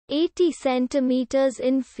80 centimeters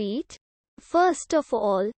in feet? First of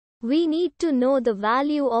all, we need to know the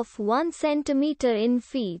value of 1 centimeter in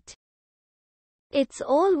feet. It's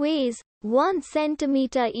always 1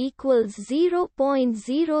 centimeter equals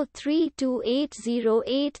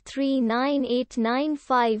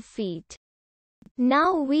 0.03280839895 feet.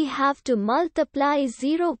 Now we have to multiply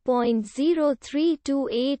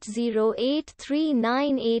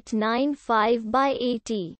 0.03280839895 by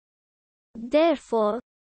 80. Therefore,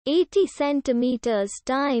 80 centimeters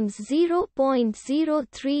times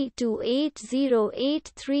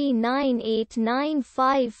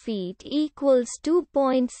 0.03280839895 feet equals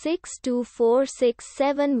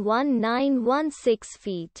 2.6246719116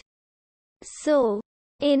 feet. So,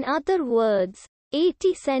 in other words,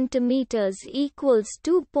 80 centimeters equals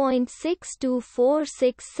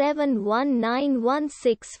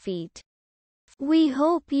 2.6246719116 feet. We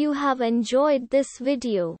hope you have enjoyed this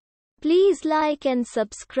video. Please like and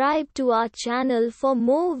subscribe to our channel for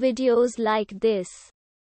more videos like this.